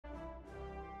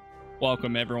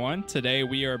Welcome everyone. Today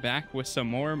we are back with some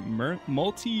more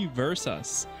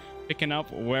MultiVersus, picking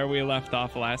up where we left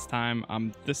off last time.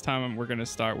 This time we're going to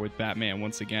start with Batman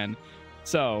once again.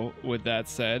 So with that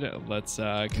said, let's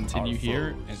continue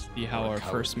here and see how our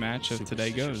first match of today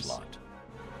goes.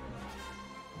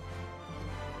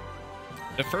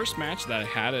 The first match that I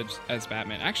had as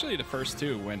Batman, actually the first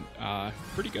two went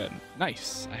pretty good.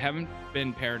 Nice. I haven't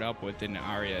been paired up with an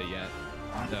Arya yet,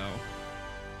 so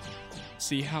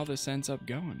see how this ends up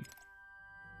going.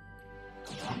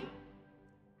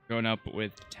 Going up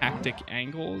with tactic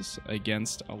angles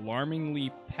against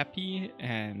alarmingly peppy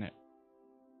and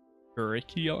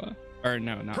Curricula, or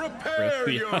no, not prepare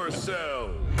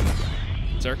yourself.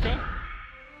 Zerka?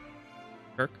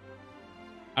 Kirk?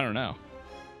 I don't know.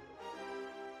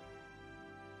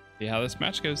 See how this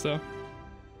match goes though.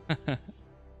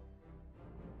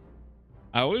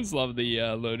 I always love the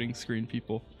loading screen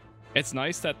people. It's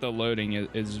nice that the loading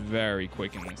is very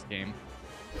quick in this game.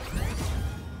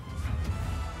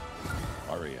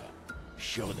 Arya,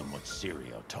 show them what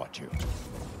Sirio taught you.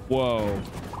 Whoa,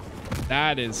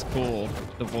 that is cool.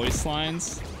 The voice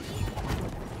lines.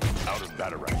 Out of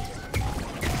battery.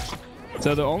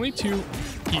 So the only two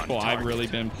people I've really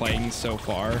been playing so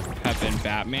far have been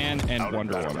Batman and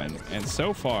Wonder Woman. And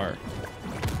so far,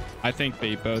 I think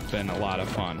they've both been a lot of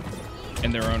fun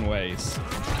in their own ways.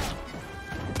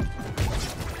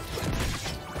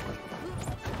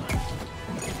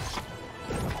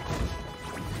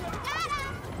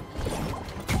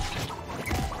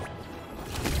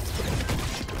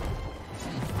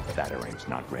 Batarangs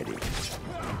not ready.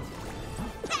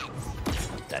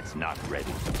 That's not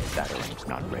ready. Batarangs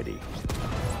not ready.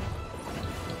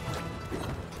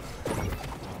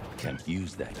 Can't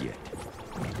use that yet.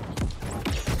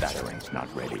 Batarangs not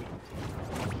ready.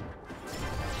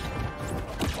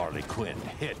 Harley Quinn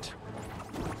hit.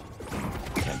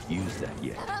 Can't use that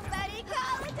yet. Somebody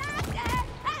call a doctor!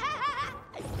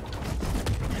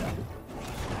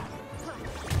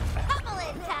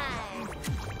 Pummeling time!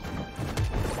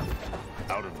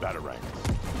 Out of Batarangs.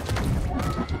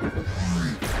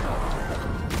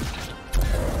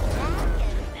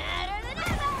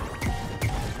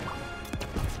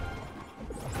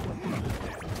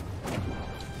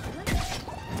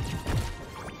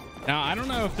 Now, I don't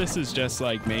know if this is just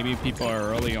like maybe people are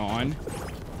early on,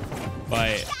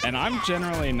 and I'm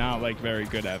generally not like very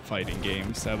good at fighting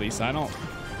games. At least I don't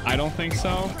think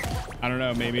so. I don't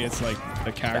know, maybe it's like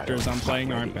the characters I'm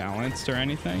playing aren't balanced or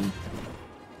anything.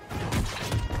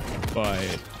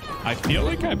 But I feel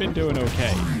like I've been doing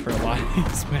okay for a lot of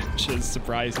these matches,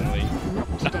 surprisingly.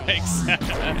 Except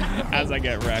as I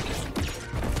get wrecked.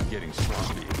 Getting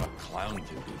sloppy if a clown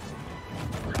can do.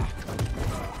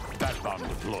 Bat bomb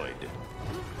deployed.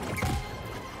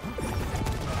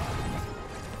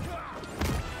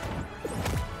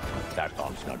 That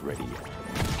bomb's not ready yet.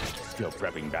 Still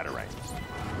prepping batarangs.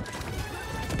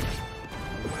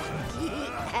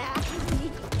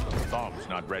 Bomb's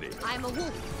not ready. I'm a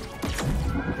wolf.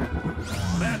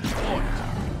 Match point.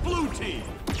 Blue team.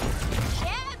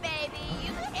 Yeah, baby,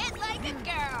 you hit like a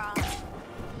girl.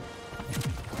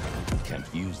 Can't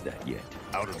use that yet.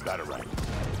 Out of batarangs.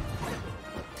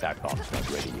 That bomb's not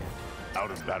ready yet.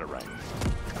 Out of batarangs.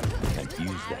 Can't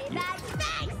use that yet.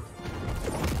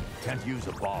 Can't use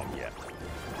a bomb yet.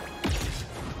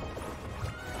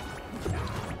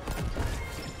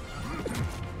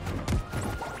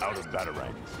 Out of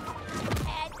batarangs.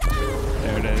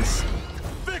 There it is.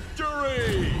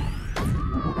 Victory!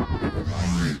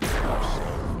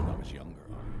 When I was younger.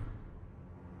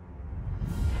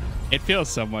 It feels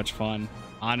so much fun,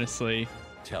 honestly.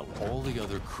 Tell all the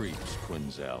other creeps,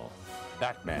 Quinzel.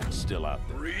 Batman's still out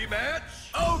there.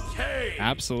 Rematch? Okay!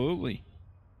 Absolutely.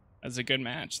 That's a good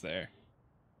match there.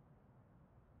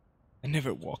 I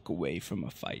never walk away from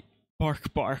a fight.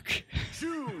 Bark, bark.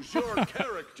 Choose your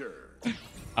character.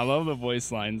 I love the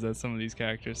voice lines that some of these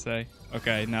characters say.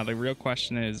 Okay, now the real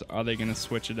question is, are they going to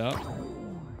switch it up?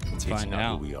 Let's find It's not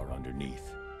out. who we are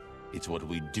underneath. It's what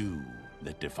we do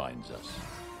that defines us.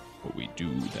 What we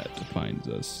do that defines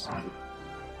us.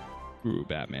 True,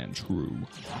 Batman, true.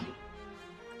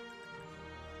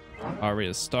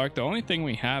 Arya Stark. The only thing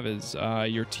we have is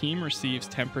your team receives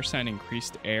 10%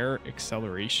 increased air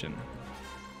acceleration.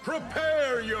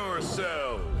 Prepare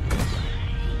yourself.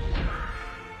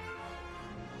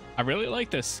 I really like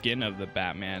the skin of the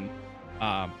Batman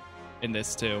in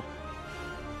this too.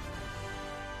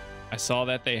 I saw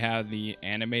that they had the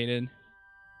animated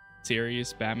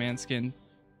series Batman skin,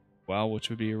 well, which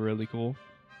would be really cool.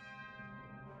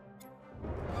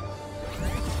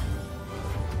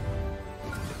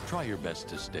 Try your best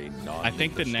to stay naughty. I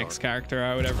think the next character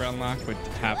I would ever unlock would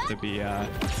have to be out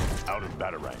of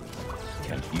batarang.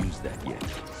 Can't use that yet.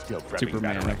 Still prepping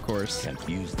Superman, batarang. of course. Can't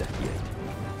use that yet.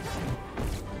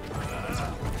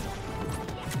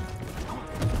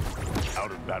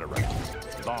 Out of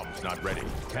batarang. Bomb's not ready.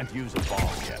 Can't use a bomb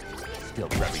yet. Still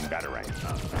prepping batarang.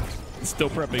 Still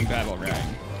prepping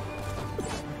batarang.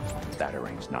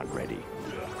 Batarang's not ready.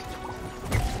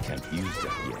 Can't use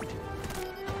that yet.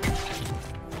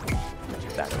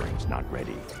 Batarang's not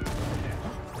ready.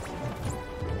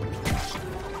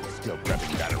 Still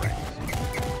prepping batarangs.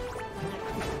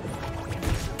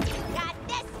 Got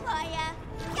this for ya.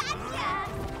 Gotcha.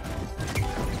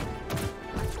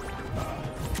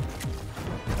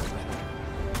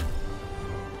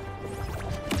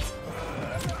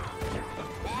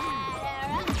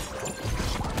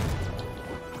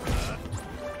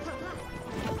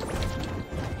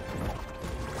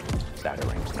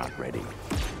 Batarang's not ready.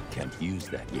 Can't use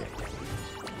that yet.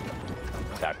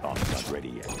 That bomb's not ready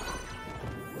yet.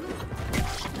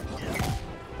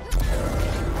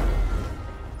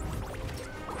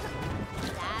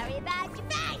 Sorry about your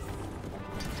face.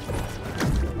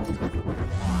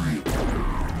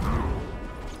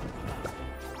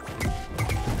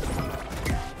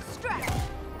 Strike.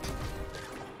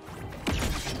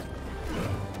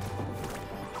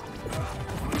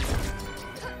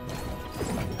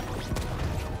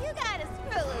 You got a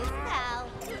screw loose, pal.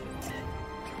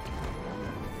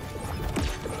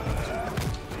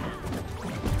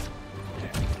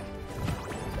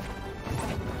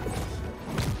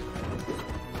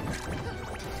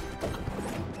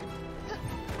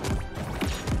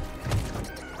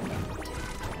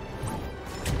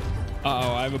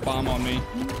 Uh-oh, I have a bomb on me.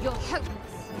 You're hopeless.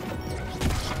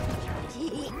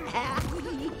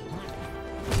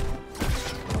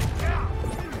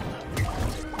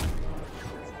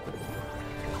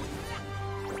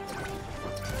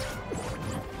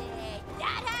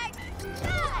 That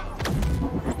hurt.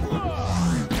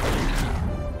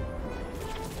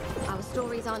 Our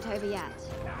stories aren't over yet.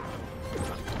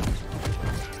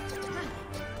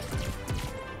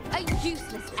 A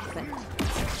useless effort.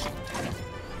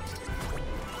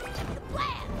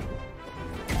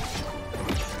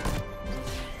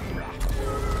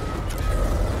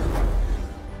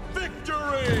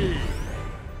 Victory!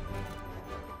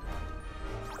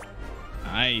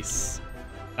 Nice.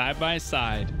 Side by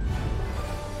side.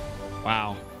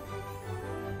 Wow.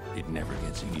 It never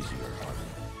gets easier, Harley.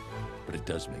 But it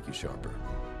does make you sharper.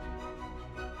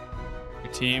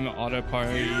 Your team auto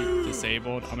party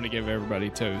disabled. I'm gonna give everybody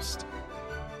toast.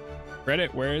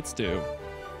 Credit where it's due.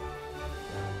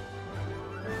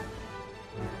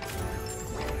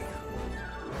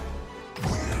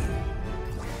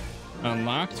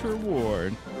 Unlocked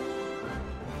reward.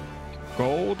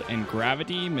 Gold and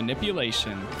gravity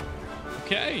manipulation.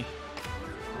 Okay.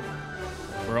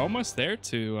 We're almost there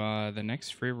to the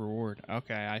next free reward.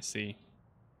 Okay, I see.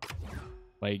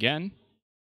 Play again.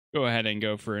 Go ahead and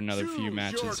go for another few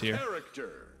matches here.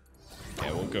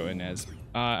 Yeah, we'll go in as...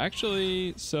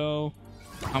 actually, so...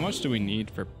 How much do we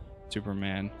need for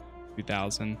Superman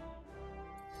 2000?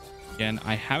 Again,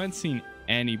 I haven't seen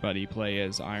anybody play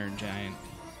as Iron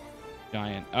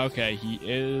Giant. Okay, he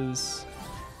is...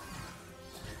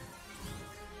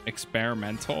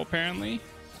 experimental, apparently.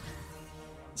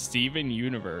 Steven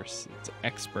Universe. It's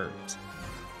expert.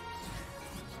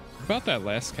 What about that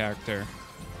last character?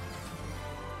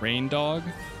 Reindog,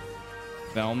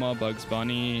 Velma, Bugs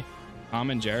Bunny, Tom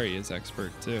and Jerry is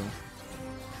expert too.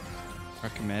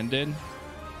 Recommended.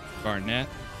 Garnet.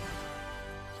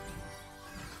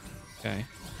 Okay.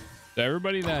 So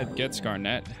everybody that gets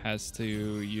Garnet has to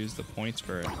use the points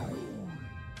for it.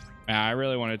 Yeah, I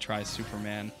really want to try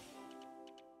Superman.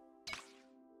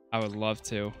 I would love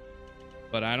to.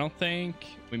 But I don't think...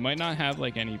 We might not have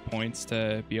like any points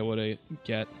to be able to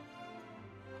get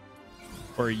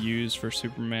or use for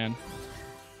Superman.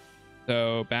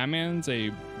 So Batman's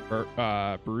a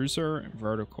bruiser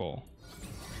vertical.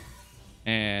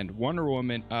 And Wonder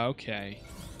Woman... okay.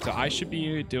 So I should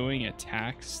be doing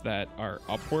attacks that are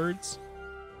upwards.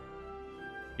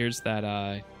 Here's that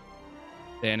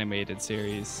the animated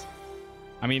series.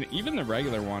 I mean, even the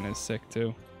regular one is sick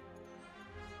too.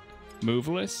 Move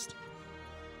list.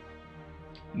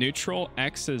 Neutral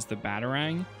X is the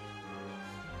Batarang.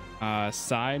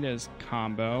 Side is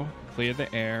combo. Clear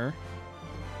the air.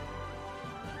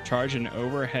 Charge an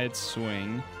overhead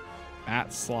swing.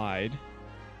 Bat slide.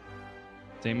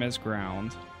 Same as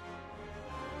ground.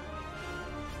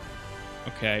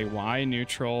 Okay, Y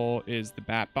neutral is the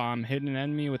bat bomb. Hit an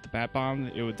enemy with the bat bomb.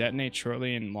 It will detonate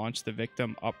shortly and launch the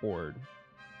victim upward.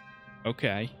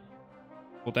 Okay.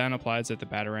 Cooldown applies if the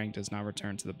batarang does not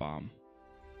return to the bomb.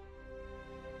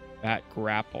 Bat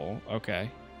grapple.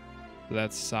 Okay. So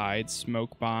that's side.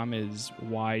 Smoke bomb is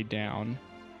Y down.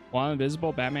 While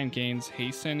invisible, Batman gains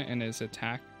hasten and his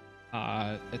attack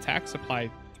attacks apply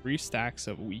 3 stacks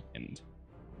of weakened.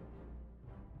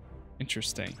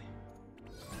 Interesting.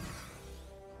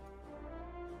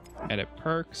 Edit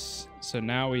perks. So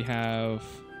now we have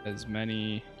as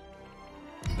many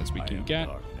as we can get.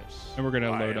 And we're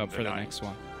gonna load up for the next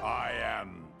one. I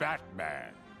am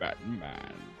Batman.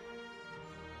 Batman.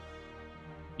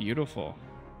 Beautiful.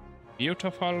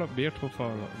 Beautiful,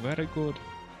 beautiful. Very good.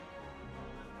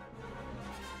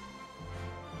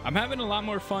 I'm having a lot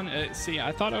more fun. See,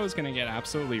 I thought I was going to get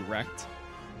absolutely wrecked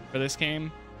for this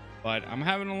game, but I'm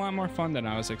having a lot more fun than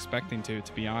I was expecting to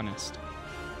be honest.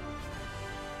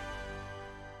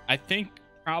 I think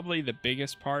probably the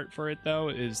biggest part for it, though,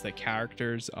 is the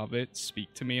characters of it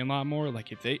speak to me a lot more.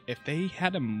 Like, if they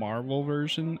had a Marvel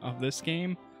version of this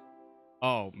game,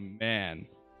 oh, man,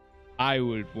 I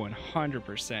would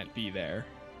 100% be there.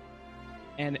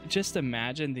 And just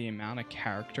imagine the amount of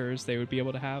characters they would be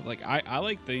able to have. Like, I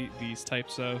like these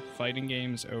types of fighting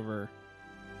games over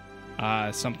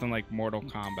something like Mortal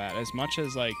Kombat. As much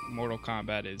as, like, Mortal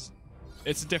Kombat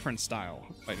it's a different style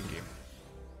fighting game,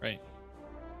 right?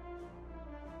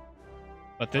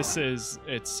 But this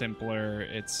it's simpler.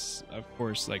 It's, of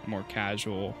course, like, more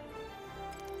casual.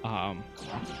 And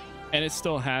it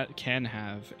still can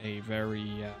have a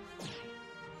very,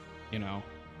 you know,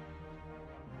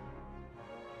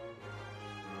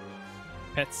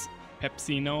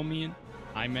 Pepsi-nomian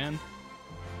I-Man.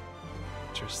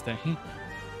 Interesting.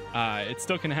 It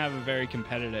still can have a very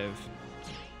competitive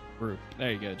group.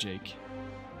 There you go, Jake.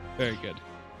 Very good.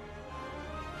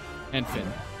 And Finn.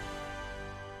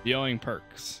 Viewing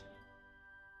perks.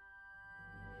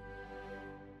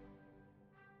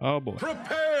 Oh boy.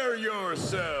 Prepare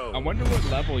yourself. I wonder what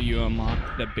level you unlock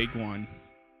the big one.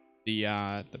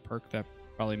 The perk that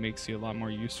probably makes you a lot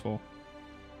more useful.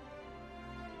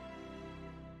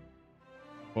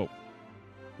 Whoa.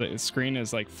 The screen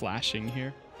is like flashing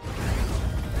here.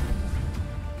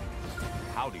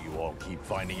 How do you all keep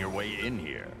finding your way in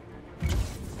here?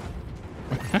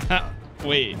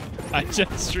 Wait, I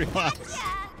just realized.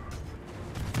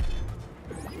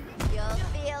 You'll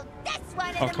feel this one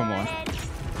in Oh, the come on. morning.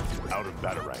 Out of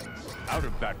batarangs. Out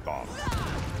of bat bombs.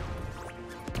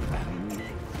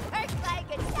 Works like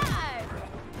a charm.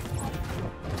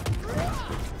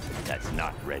 That's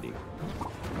not ready.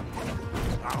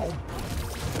 Ow.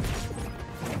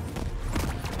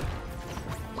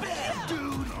 Bam,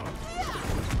 dude.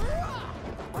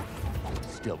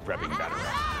 Still prepping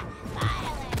batarangs.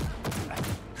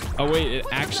 Oh wait, it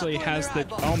actually has the.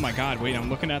 Oh my God! Wait, I'm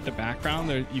looking at the background.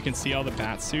 There, you can see all the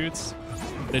bat suits.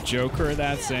 The Joker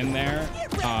that's in there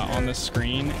on the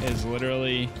screen is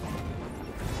literally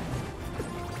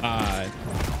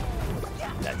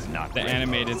That's not the ready.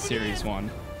 animated series one.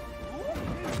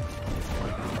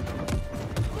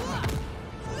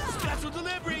 Special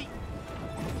delivery.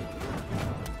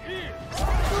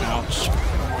 Ouch!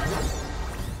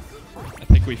 I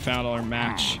think we found our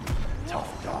match.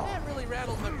 That really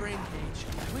rattled my brain cage.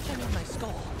 I wish I knew my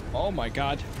skull. Oh my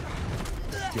God!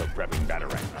 Still prepping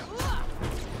batarangs.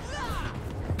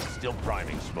 Still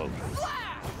priming smoke.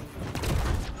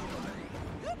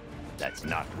 That's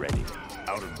not ready.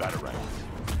 Out of batarangs.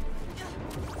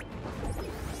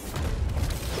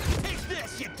 Take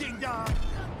this, you ding dong!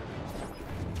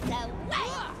 So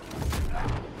wait.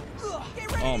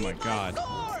 Oh my God!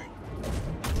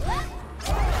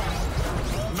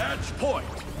 Match point.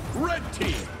 Red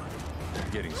team.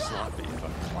 They're getting sloppy if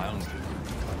I'm clown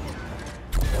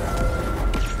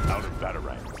out of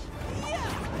batarangs.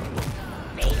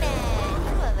 Baby, you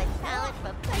have a talent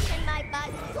for pushing my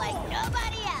buttons like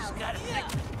nobody else.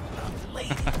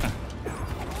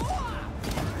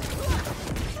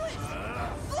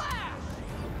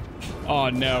 Oh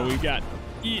no, we got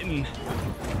eaten.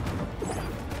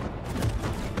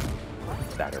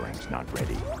 Batarangs not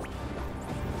ready.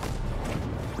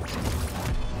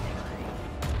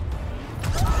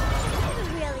 You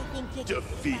really think you can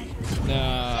Defeat.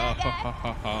 No.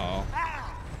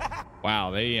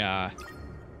 Wow, they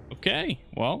okay.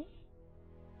 Well,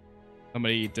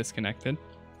 somebody disconnected.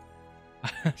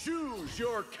 Choose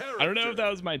your character. I don't know if that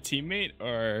was my teammate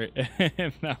or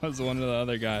if that was one of the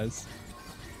other guys.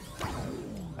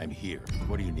 I'm here.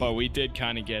 What do you need? But we did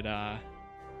kind of get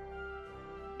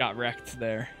got wrecked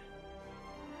there.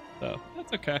 So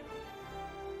that's okay.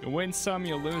 You win some,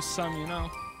 you lose some, you know.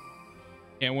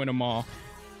 Can't win them all.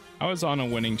 I was on a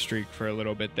winning streak for a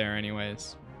little bit there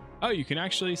anyways. Oh, you can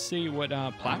actually see what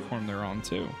platform they're on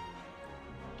too.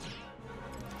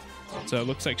 So it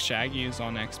looks like Shaggy is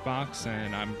on Xbox,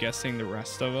 and I'm guessing the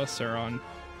rest of us are on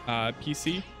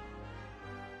PC.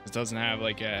 It doesn't have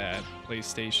like a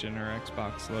PlayStation or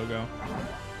Xbox logo.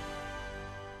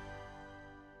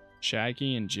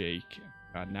 Shaggy and Jake.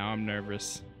 God, now I'm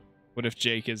nervous. What if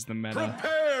Jake is the meta?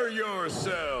 Prepare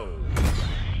yourself.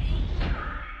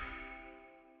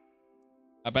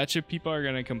 I bet you people are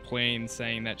gonna complain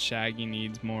saying that Shaggy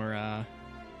needs more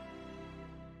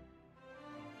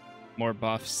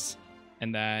buffs,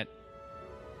 and that,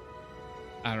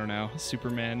 I don't know,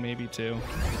 Superman maybe too.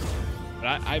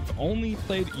 But I've only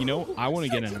played, you know, I want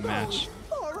to get in a match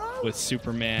with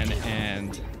Superman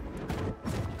and...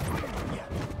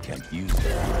 Can't use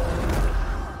that.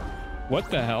 What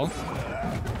the hell?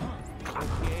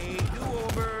 Okay,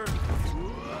 do-over.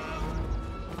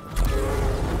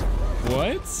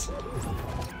 What?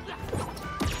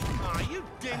 Aw, you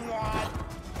dingwad.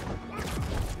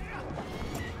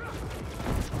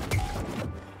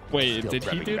 Wait, Still did he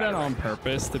prepping do that battery. on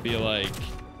purpose to be like...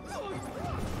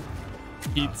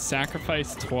 He'd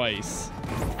sacrifice twice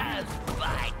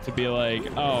to be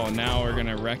like, oh, now we're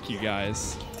gonna wreck you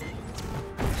guys.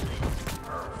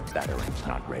 Battery's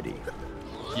not ready.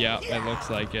 Yeah, it looks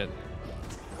like it.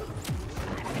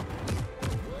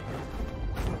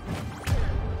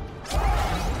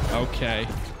 Okay.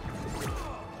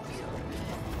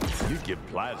 You'd give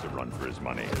Plaz a run for his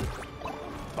money.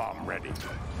 Bomb ready.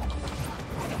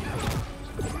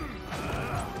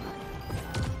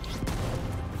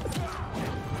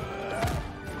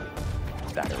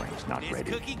 Battery's not ready.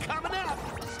 Cookie coming up.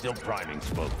 Still priming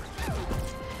smoke.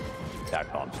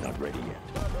 That bomb's not ready yet.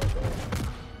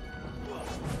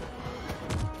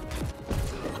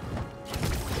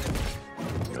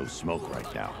 No smoke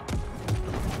right now.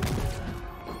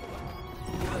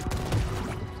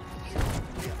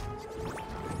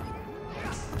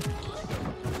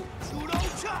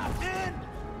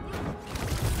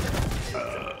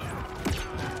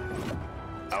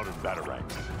 Out of batarang.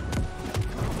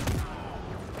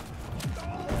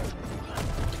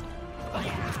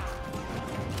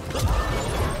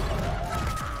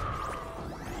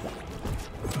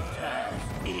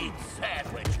 Eat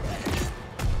sandwich.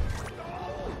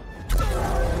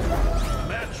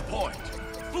 Match point.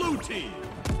 Blue team.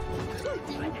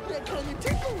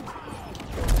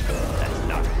 That's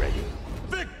not ready.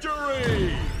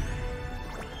 Victory!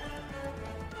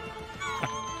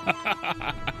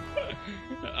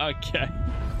 Okay.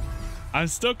 I'm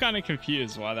still kind of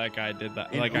confused why that guy did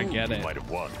that. Like, I get it, Might have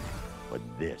won, but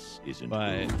this isn't.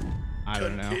 but I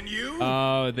don't Continue?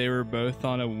 know. Oh, they were both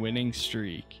on a winning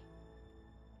streak.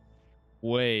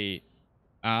 Wait.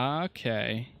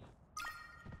 Okay.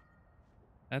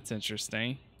 That's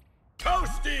interesting.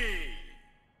 Toasty!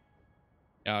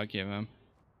 Yeah, I'll give him.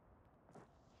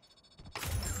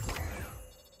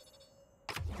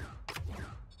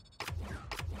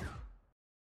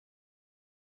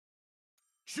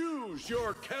 Choose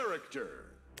your character.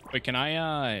 Wait, can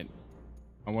I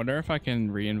wonder if I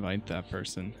can re-invite that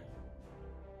person.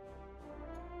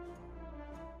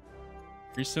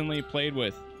 Recently played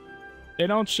with. They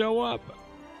don't show up.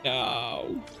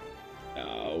 No.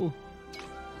 No.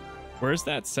 Where's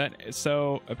that set?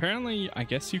 So apparently, I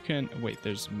guess you can wait.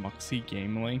 There's Muxy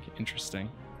Game Link. Interesting.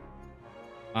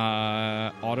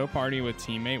 Auto party with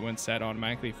teammate. When set,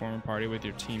 automatically form a party with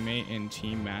your teammate in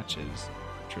team matches.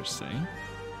 Interesting.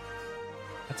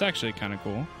 That's actually kind of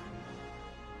cool.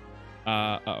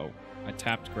 Uh-oh. I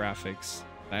tapped graphics.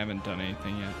 I haven't done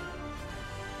anything yet.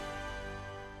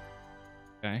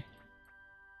 Okay.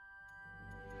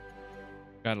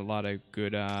 Got a lot of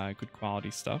good good quality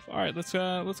stuff. All right, let's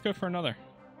go for another.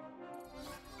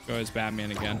 Go as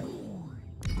Batman again.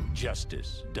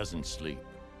 Justice doesn't sleep.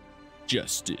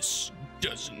 Justice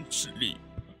doesn't sleep.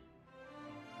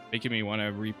 Making me want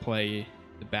to replay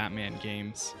the Batman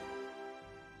games.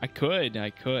 I could.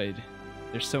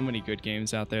 There's so many good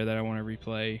games out there that I want to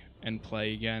replay and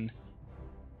play again.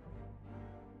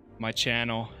 My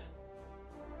channel.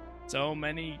 So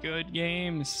many good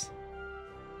games.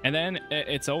 And then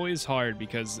it's always hard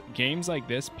because games like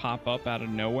this pop up out of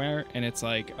nowhere and it's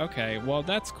like, okay, well,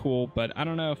 that's cool, but I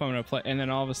don't know if I'm going to play. And then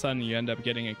all of a sudden you end up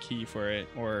getting a key for it,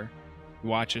 or you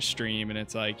watch a stream and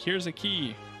it's like, here's a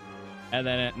key. And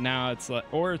then now it's like,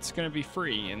 or it's going to be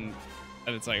free. And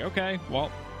it's like, okay,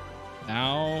 well,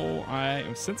 now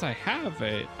since I have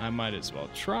it, I might as well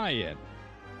try it.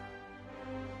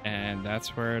 And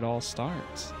that's where it all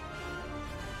starts.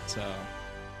 So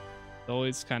it's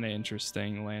always kind of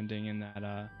interesting landing in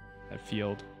that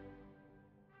field.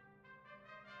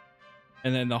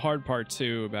 And then the hard part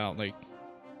too about like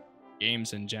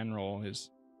games in general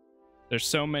is there's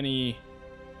so many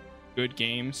good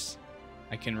games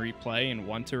I can replay and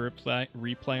want to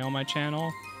replay on my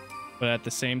channel. But at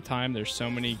the same time, there's so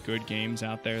many good games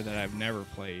out there that I've never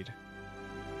played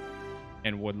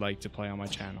and would like to play on my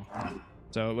channel.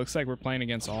 So it looks like we're playing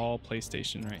against all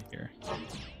PlayStation right here.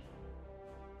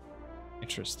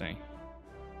 Interesting.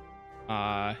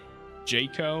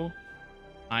 Jayco,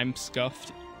 I'm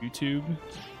Scuffed YouTube,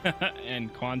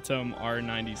 and Quantum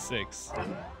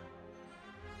R96.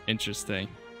 Interesting.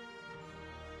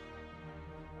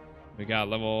 We got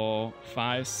level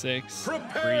 5, 6, 3,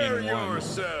 and 1.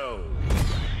 Yourself.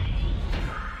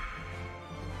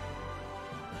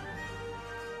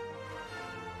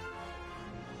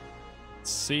 Let's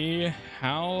see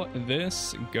how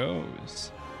this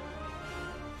goes.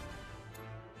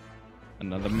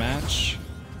 Another match.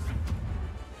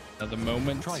 Another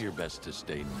moment. Try your best to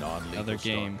stay non-lethal. Another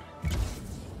game.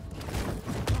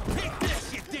 Take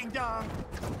this, you ding dong.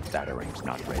 Batarangs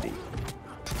not ready.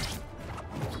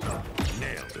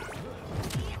 Nailed it.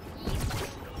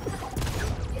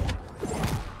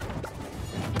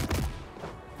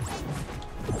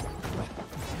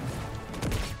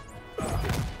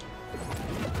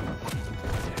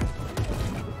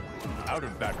 Out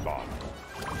of that bomb.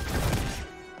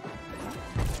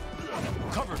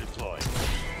 Cover deployed.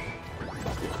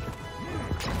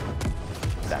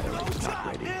 Batarangs not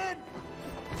ready.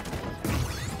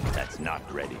 That's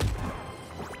not ready.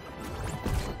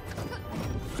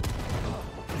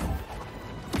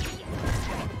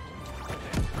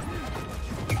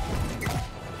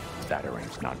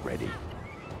 Batarangs not ready.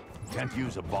 Can't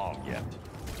use a bomb yet.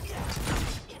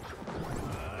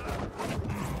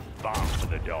 Bomb for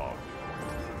the dog.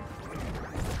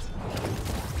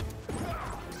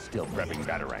 Still prepping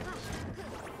batarangs.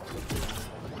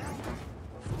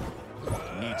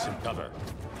 Need some cover.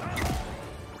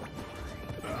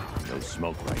 No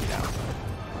smoke right now.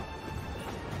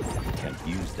 Can't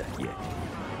use that yet.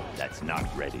 That's not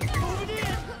ready.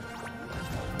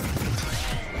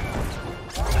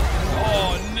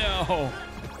 Oh no!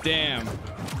 Damn.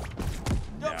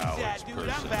 Don't be sad, dude.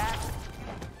 I'm back.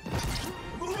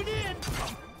 Moving in.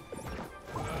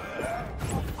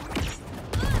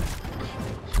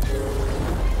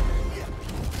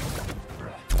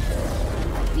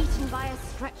 Beaten by a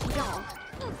stretchy dog?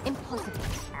 Impossible.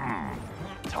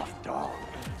 Tough dog.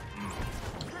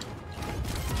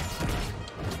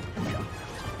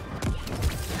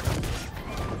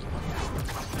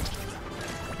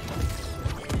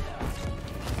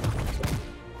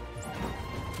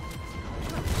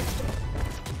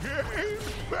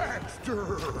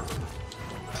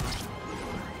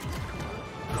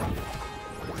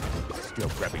 Still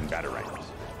prepping batarangs.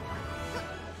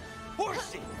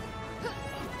 Horsey.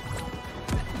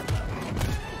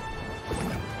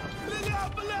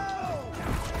 Below.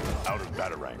 Out of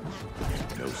batarangs.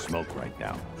 No smoke right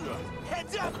now.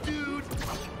 Heads up, dude.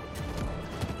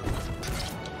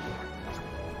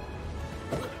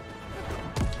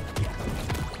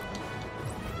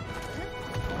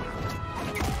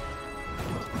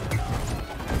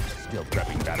 Still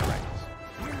prepping batarangs.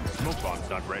 Smoke bomb's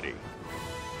not ready.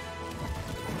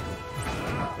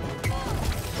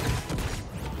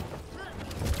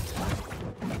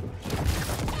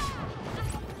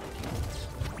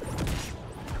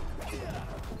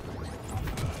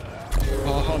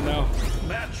 Oh no.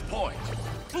 Match point.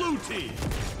 Blue team.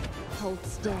 Hold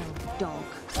still, dog.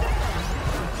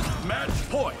 Match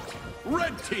point.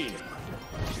 Red team.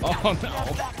 Oh no.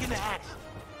 Back in the hat.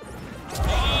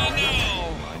 Oh no.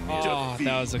 Oh,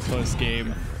 that was a close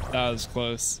game. That was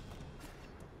close.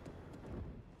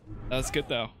 That was good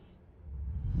though.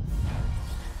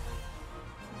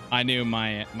 I knew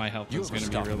my health was going to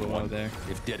be really low there.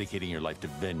 If dedicating your life to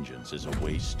vengeance is a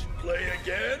waste. Play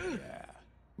again? Yeah.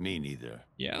 Me neither.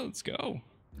 Yeah, let's go.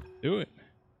 Do it.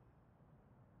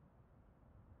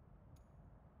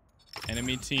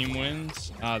 Enemy team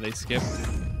wins. Ah, they skipped.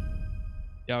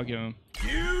 Yeah, I'll give him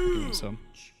some.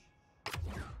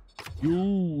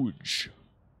 Huge.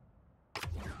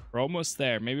 We're almost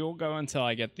there. Maybe we'll go until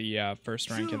I get the first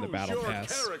rank in the battle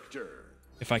pass.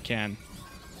 If I can.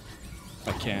 If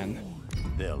I can.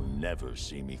 They'll never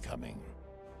see me coming.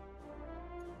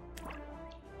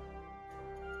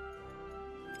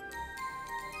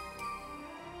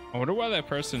 I wonder why that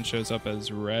person shows up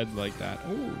as red like that.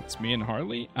 Oh, it's me and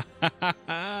Harley.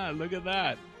 Look at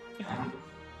that.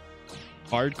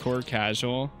 Hardcore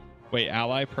casual. Wait,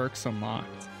 ally perks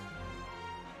unlocked.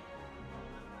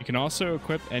 You can also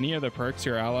equip any of the perks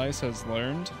your allies has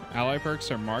learned. Ally perks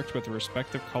are marked with a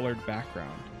respective colored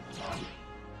background.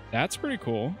 That's pretty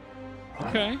cool.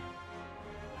 Okay.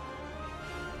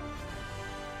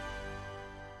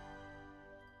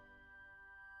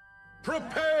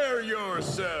 Prepare yourself.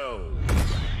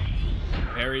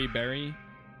 Berry,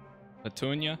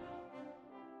 Petunia.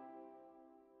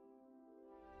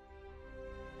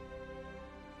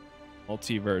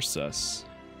 MultiVersus.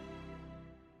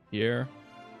 Here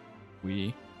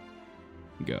we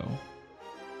go.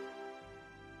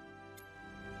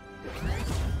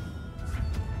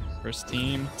 First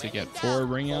team to get 4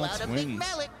 ring outs wins.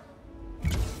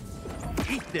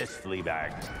 Eat this,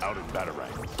 Fleabag. Out of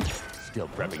Batarang. Still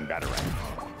prepping Batarang.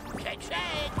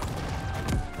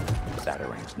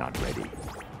 Batarang's not ready.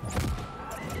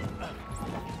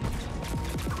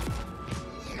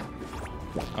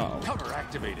 Uh-oh. Cover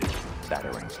activated.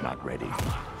 Batarang's not ready.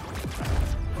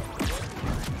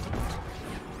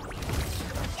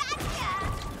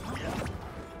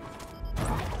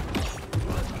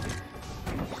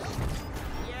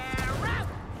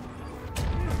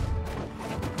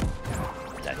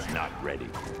 That's not ready.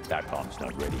 That bomb's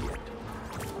not ready yet.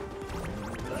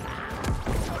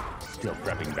 Still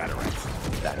prepping Batarang.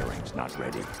 Batarang's not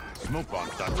ready. Smoke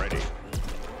bomb's not ready.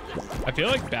 I feel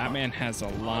like Batman has a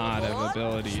lot of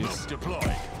abilities. Smoke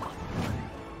deploy.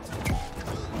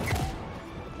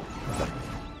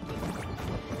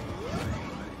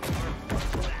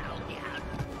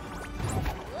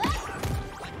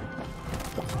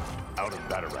 Out of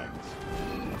Batarangs.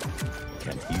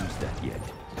 Can't use that yet.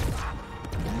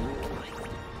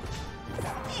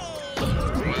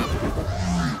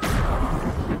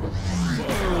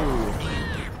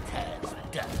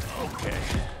 Okay.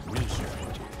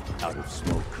 Research. Out of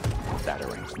smoke.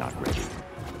 Batarang's not ready.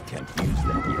 Can't use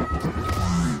that yet.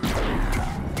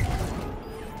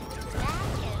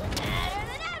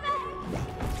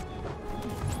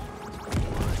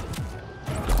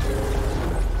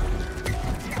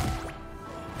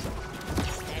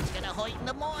 That's gonna hurt in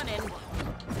the morning.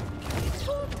 It's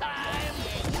full time.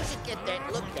 Yeah, you should get that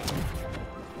looked at.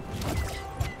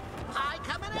 Hi,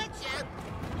 coming at you.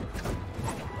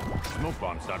 Smoke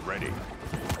bomb's not ready.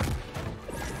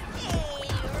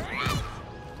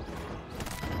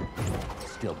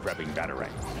 Still prepping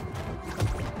Batarang.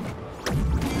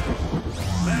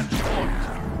 Match point.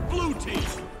 Blue team.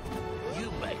 You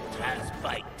may pass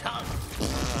by tongue.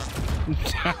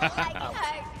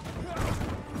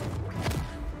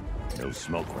 No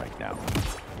smoke right now.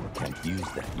 Can't use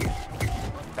that yet.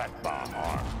 That bomb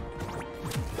arm.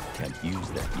 Can't use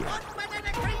that yet. One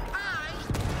banana cream pie.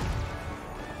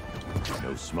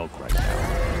 No smoke right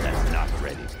now. That's not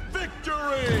ready.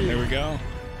 Victory! There we go.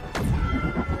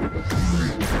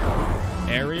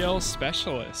 Aerial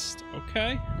Specialist.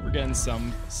 Okay, we're getting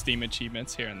some Steam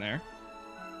achievements here and there.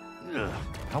 Ugh,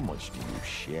 how much do you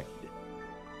shed?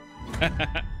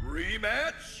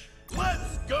 Rematch?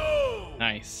 Let's go!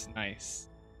 Nice, nice.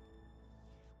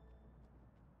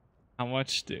 How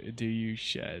much do you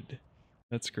shed?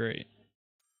 That's great.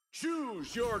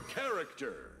 Choose your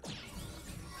character.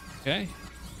 Okay,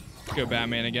 let's go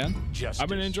Batman again. I've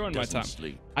been enjoying my time.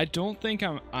 Sleep. I don't think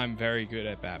I'm very good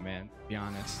at Batman, to be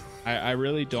honest. I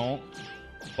really don't.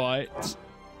 But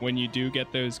when you do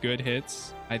get those good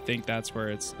hits, I think that's where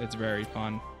it's very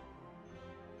fun.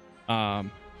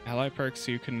 Ally perks,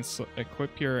 you can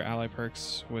equip your ally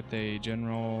perks with a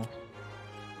general.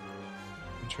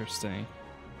 Interesting.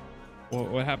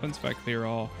 What happens if I clear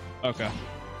all? Okay,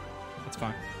 that's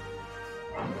fine.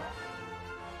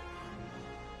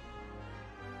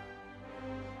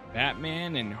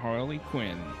 Batman and Harley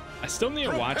Quinn. I still need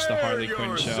to watch the Harley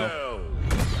Quinn show.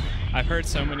 I've heard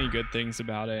so many good things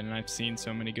about it, and I've seen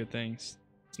so many good things.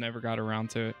 Just never got around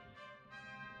to it.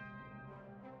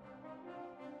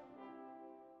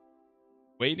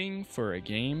 Waiting for a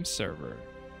game server.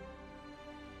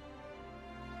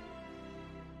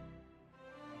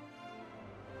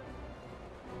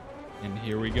 And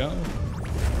here we go.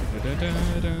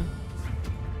 Da-da-da-da.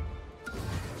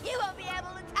 You won't be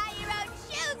able to tie your own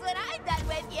shoes when I'm done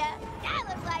with you. That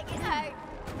looks like it hurt.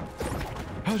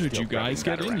 How did Still you guys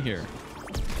grabbing get in Batarang. here?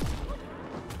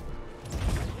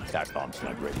 That bomb's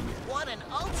not ready yet. What an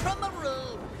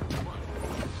ultra-maroon.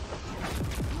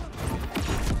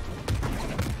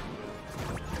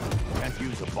 Can't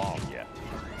use a bomb yet.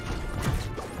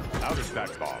 Out of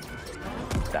that bomb.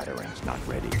 Batarang's not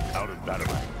ready. Out of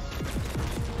Batarang.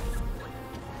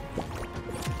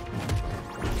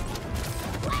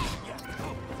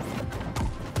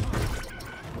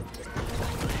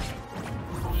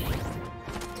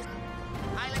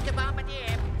 I like a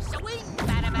bombardier. Swing,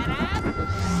 bada-bada.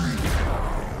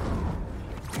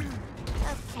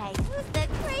 Okay,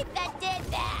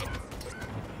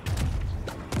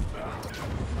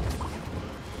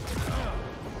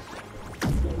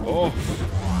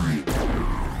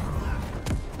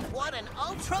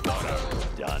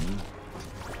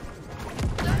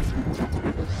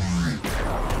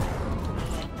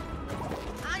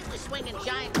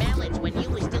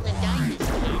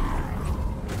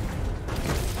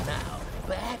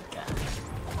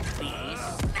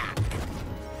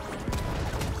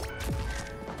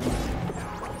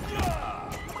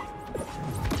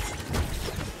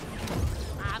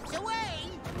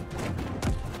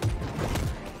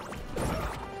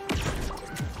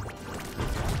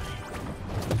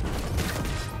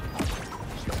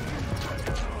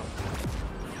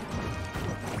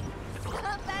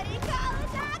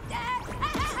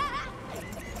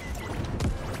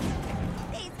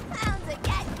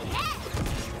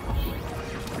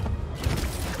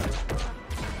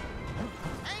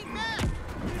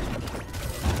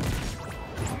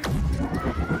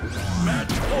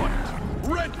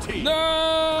 team.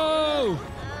 No!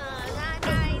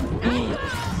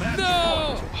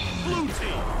 No! Blue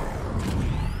team.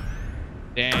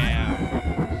 Damn.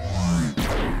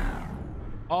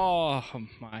 Oh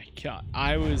my god.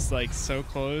 I was like so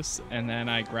close, and then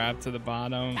I grabbed to the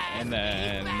bottom, and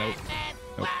then nope.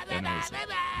 Nope. Then I was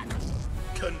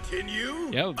Continue.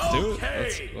 yeah, let's do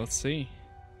it. Let's see.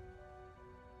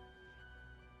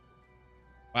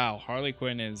 Wow, Harley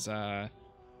Quinn is kind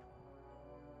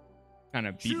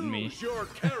of beating me Your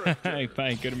character. by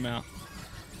a good amount.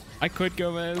 I could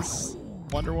go as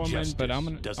Wonder Woman, Justice but I'm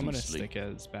gonna doesn't sleep. stick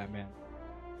as Batman.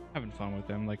 Having fun with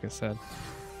him, like I said.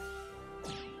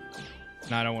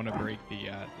 And I don't want to break the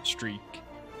streak.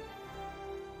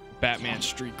 Batman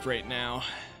streak right now.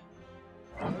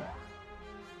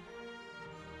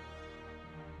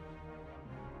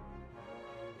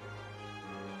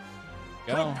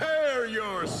 Go. Prepare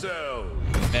yourself.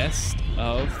 Best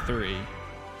of 3.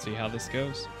 See how this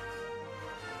goes.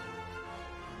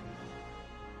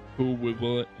 Who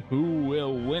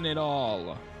will win it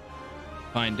all?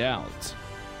 Find out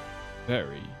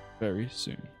very, very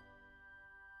soon.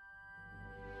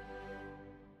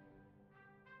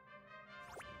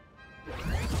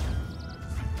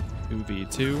 Two v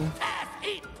 2.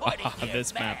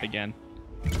 This map again.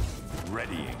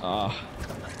 Readying.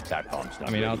 That bomb's not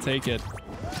I mean, ready. I'll take it.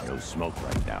 No smoke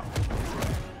right now.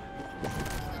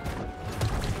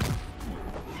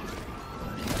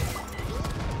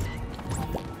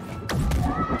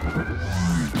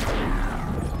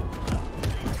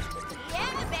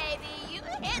 Yeah, baby, you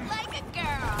hit like a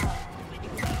girl.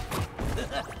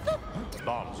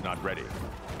 Bomb's not ready.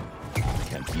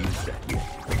 Can't use that yet.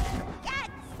 God,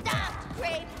 stop,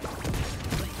 Creep.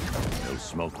 No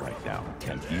smoke right now.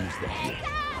 Can't use that yet.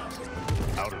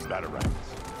 Out of batarangs.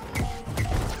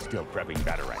 Still prepping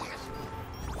batarangs.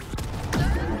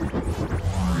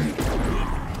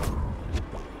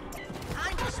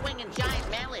 I was swinging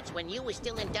giant mallets when you were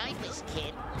still in diapers,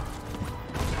 kid.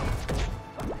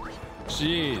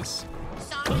 Jeez.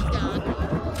 Sorry, dog.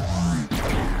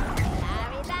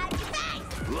 Sorry about your face.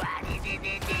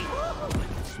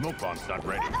 Smoke bomb's not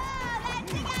ready. Oh,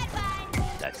 that's a good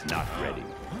one. That's not ready.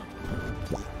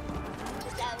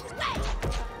 So wait.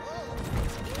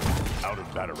 Out of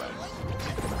batarangs.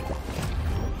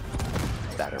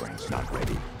 Batarangs not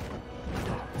ready.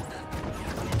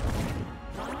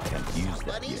 Can't use that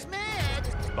But he's yet.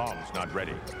 mad. Bomb's not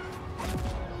ready.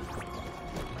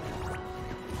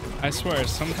 I swear,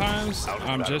 sometimes Out of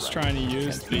I'm just batarangs. trying to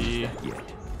use Can't the. use that yet.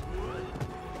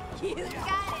 You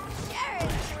got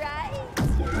insurance, right?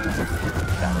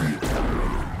 Batarangs not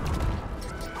ready.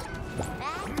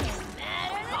 That is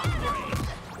better than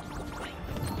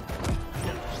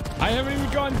ever. I haven't even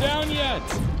gone down yet.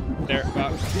 There.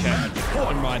 Okay.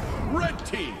 Never mind. Red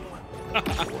team.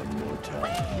 One more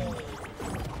time.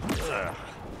 Ugh,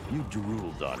 you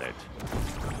drooled on it.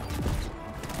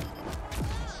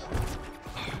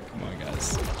 Come on,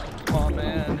 guys. Come on,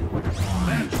 man.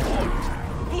 Match point.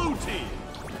 Blue team.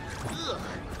 Ugh.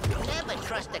 Never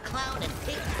trust a clown in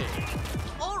pig pig.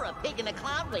 Or a pig in a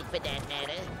clown wig, for that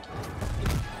matter.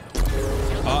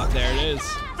 Oh, there it is.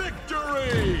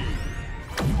 Victory.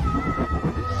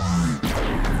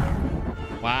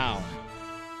 Wow.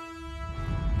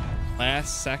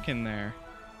 Last second there.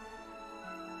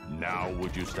 Now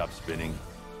would you stop spinning?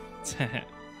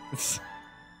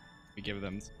 We give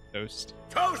them toast.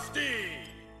 Toasty.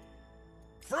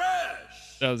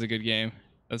 Fresh. That was a good game.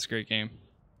 That was a great game.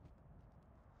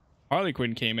 Harley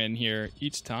Quinn came in here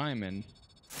each time and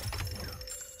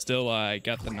still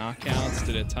got the knockouts,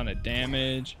 did a ton of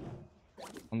damage.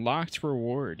 Unlocked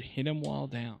reward, hit him while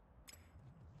down.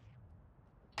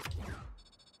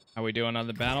 How we doing on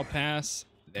the battle pass?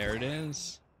 There it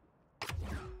is.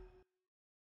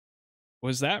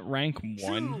 Was that rank 1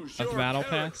 Choose of the your battle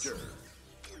pass? character.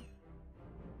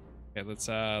 Okay,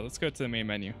 let's go to the main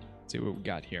menu. See what we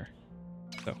got here.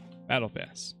 So, battle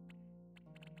pass.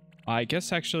 I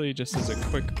guess actually just as a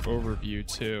quick overview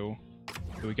too,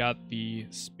 we got the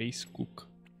Space Cook.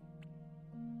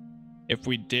 If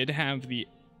we did have the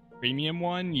premium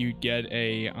one, you'd get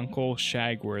a Uncle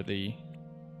Shagworthy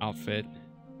outfit.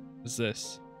 What's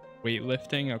this?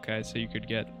 Weightlifting? Okay, so you could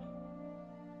get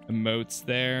emotes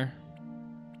there.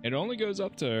 It only goes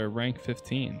up to rank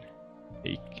 15.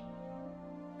 Take.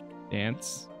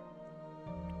 Dance.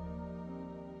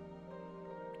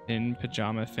 Finn,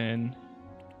 Pajama Finn.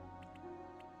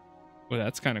 Well,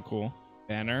 that's kind of cool.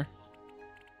 Banner.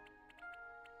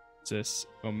 What's this?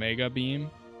 Omega Beam.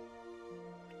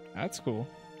 That's cool.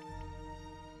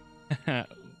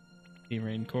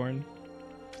 Raincorn.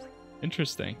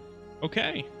 Interesting.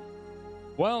 Okay.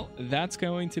 Well, that's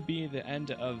going to be the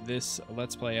end of this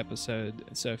Let's Play episode.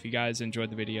 So if you guys enjoyed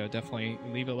the video, definitely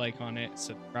leave a like on it,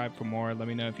 subscribe for more. Let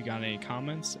me know if you got any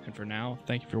comments. And for now,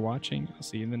 thank you for watching. I'll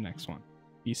see you in the next one.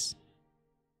 Peace.